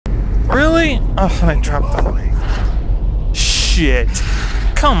Really? Oh, I dropped them. Shit.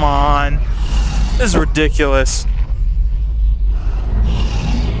 Come on. This is ridiculous.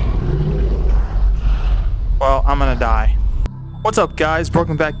 Well, I'm gonna die. What's up, guys?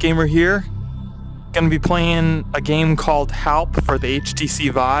 Broken Back Gamer here. Gonna be playing a game called Halp for the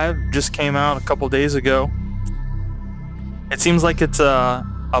Htc Vive. Just came out a couple days ago. It seems like it's a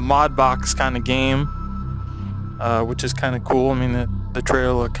mod box kind of game, which is kind of cool. I mean, the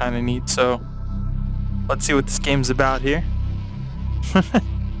trailer looked kind of neat, so let's see what this game's about here.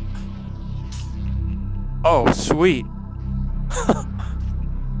 Oh, sweet.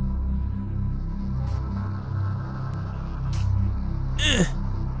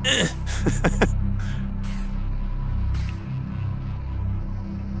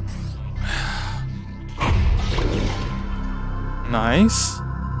 Nice.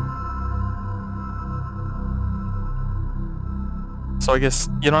 So I guess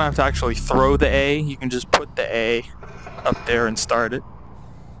you don't have to actually throw the A, you can just put the A up there and start it.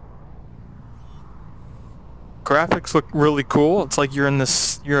 Graphics look really cool. It's like you're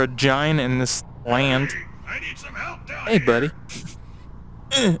a giant in this land. Hey, I need some help down Hey, here. buddy.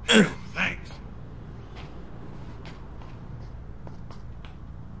 Thanks.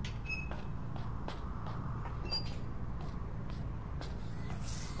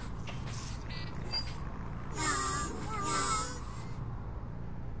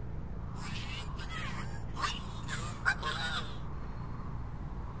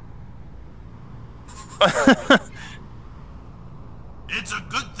 It's a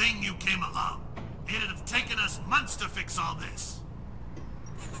good thing you came along. It'd have taken us months to fix all this.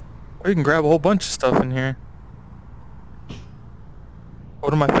 Or you can grab a whole bunch of stuff in here.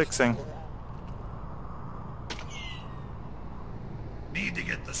 What am I fixing? Need to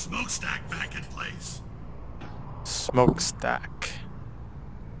get the smokestack back in place. Smokestack.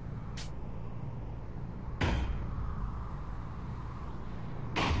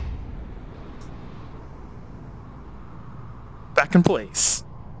 Back in place.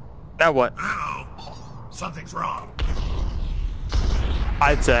 Now what? Uh-oh. Something's wrong.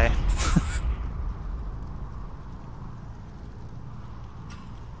 I'd say.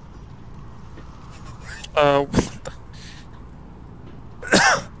 What the...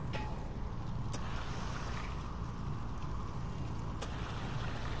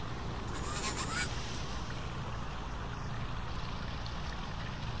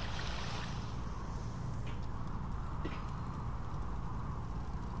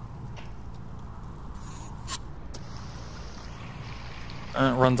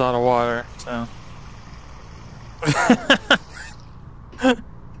 And it runs out of water, so...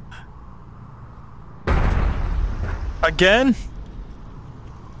 Again?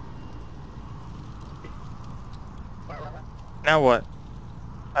 Now what?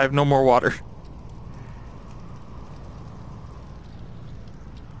 I have no more water.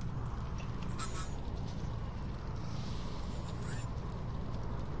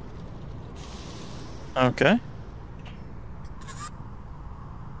 Okay.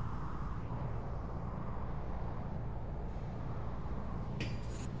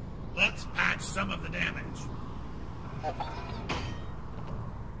 Let's patch some of the damage.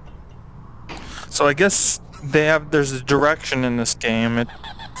 So I guess there's a direction in this game.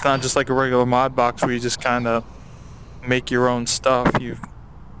 It's not just like a regular mod box where you just kind of make your own stuff. You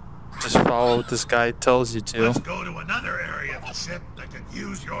just follow what this guy tells you to. Let's go to another area of the ship that could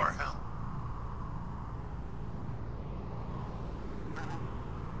use your help.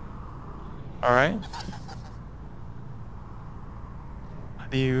 Alright. How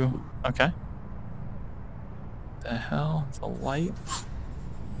do you... Okay. The hell? It's a light?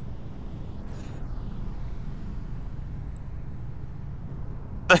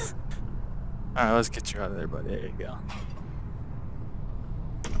 Alright, let's get you out of there, buddy. There you go.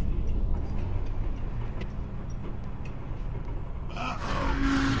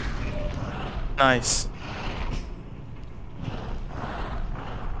 Nice.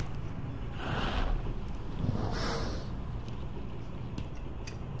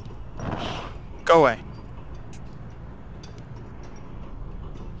 Go away.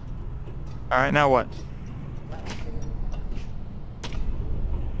 Alright, now what?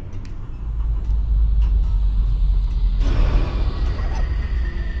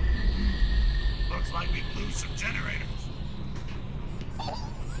 Looks like we blew some generators.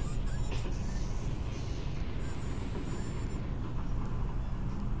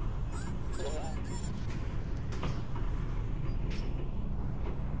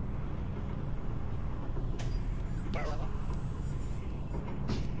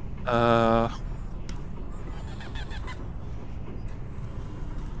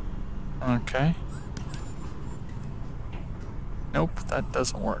 Okay. Nope, that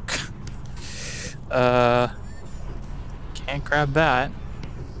doesn't work. Can't grab that.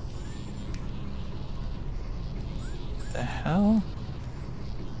 What the hell?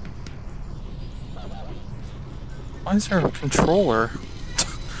 Why is there a controller?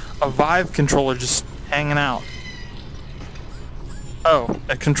 A Vive controller just hanging out. Oh,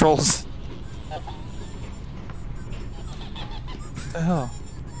 it controls... What the hell?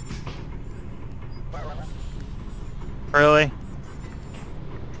 Really?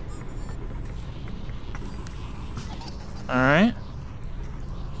 Alright.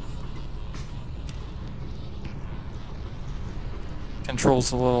 Controls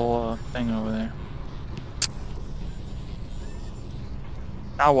the little thing over there.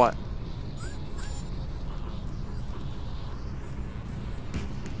 Now what?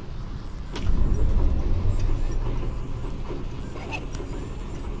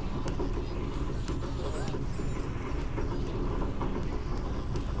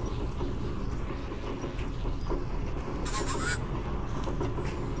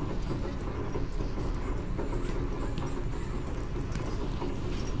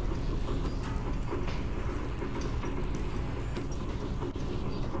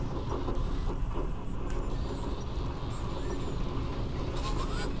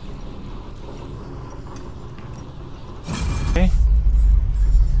 Okay.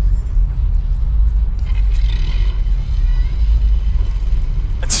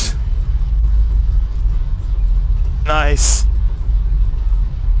 It's nice.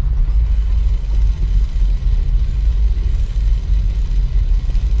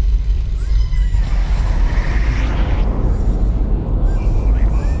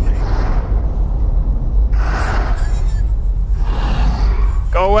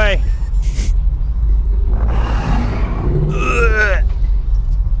 Go away.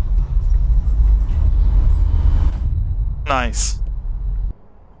 Nice.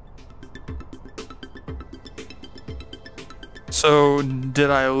 So, did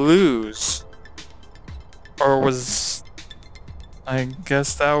I lose? Or was... I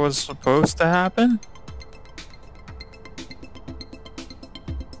guess that was supposed to happen?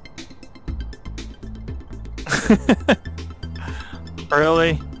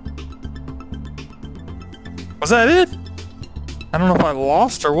 Really? Was that it? I don't know if I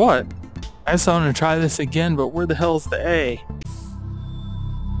lost or what. I just want to try this again, but where the hell's the A?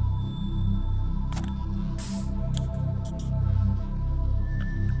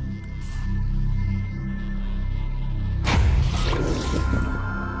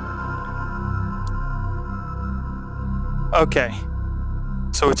 Okay.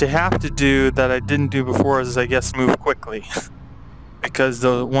 So what you have to do that I didn't do before is, I guess, move quickly. Because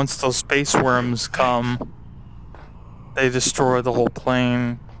once those space worms come, they destroy the whole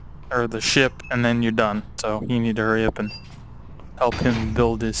plane or the ship, and then you're done. So you need to hurry up and help him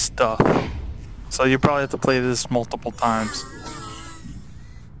build his stuff. So you probably have to play this multiple times.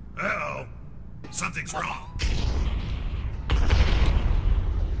 Uh-oh. Something's wrong.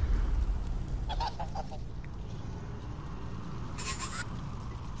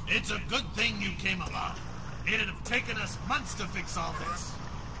 It's a good thing you came along. It'd have taken us months to fix all this.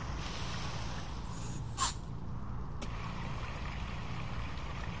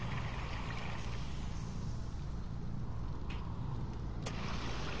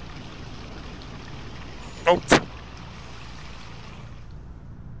 Nope.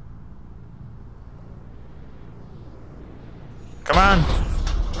 Come on.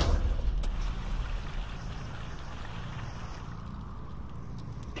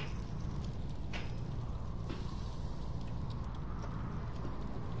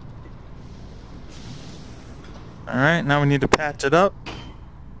 Alright, now we need to patch it up.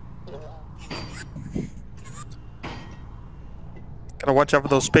 Gotta watch out for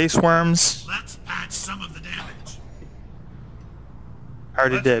those space worms. Let's patch some of the damage. I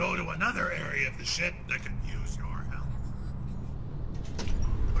already did. Let's go to another area of the ship that can use your help.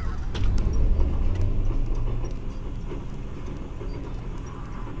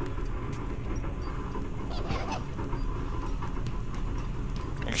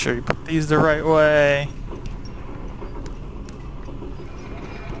 Make sure you put these the right way.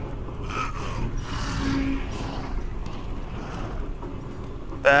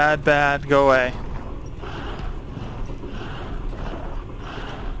 Bad, bad, go away.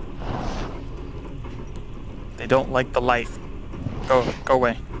 They don't like the light. Go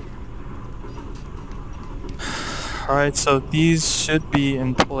away. Alright, so these should be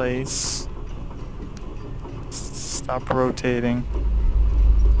in place. Stop rotating.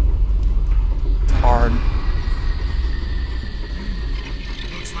 It's hard.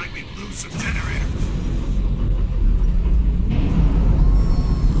 Looks like we blew use some generators.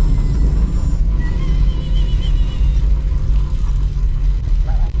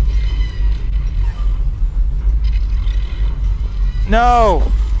 No!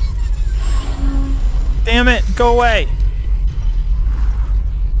 Damn it, go away!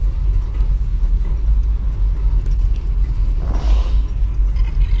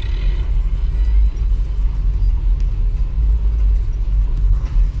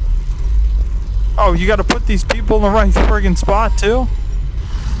 Oh, you gotta put these people in the right friggin' spot too?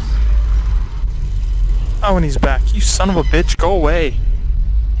 Oh, and he's back. You son of a bitch, go away.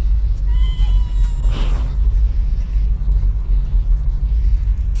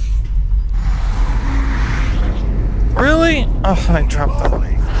 Really? Oh, I dropped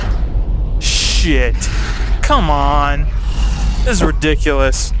the... Shit. Come on. This is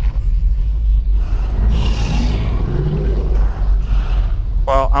ridiculous.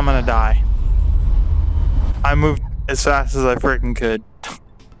 Well, I'm gonna die. I moved as fast as I freaking could.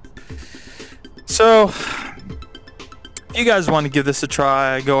 So, if you guys want to give this a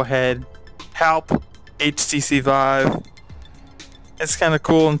try, go ahead. Halp, HTC Vive. It's kind of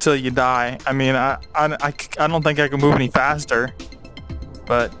cool until you die. I mean, I don't think I can move any faster,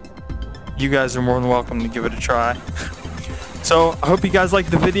 but you guys are more than welcome to give it a try. So, I hope you guys liked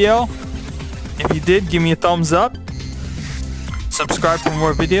the video. If you did, give me a thumbs up. Subscribe for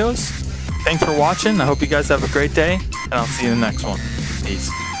more videos. Thanks for watching. I hope you guys have a great day, and I'll see you in the next one.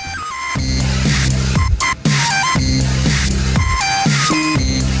 Peace.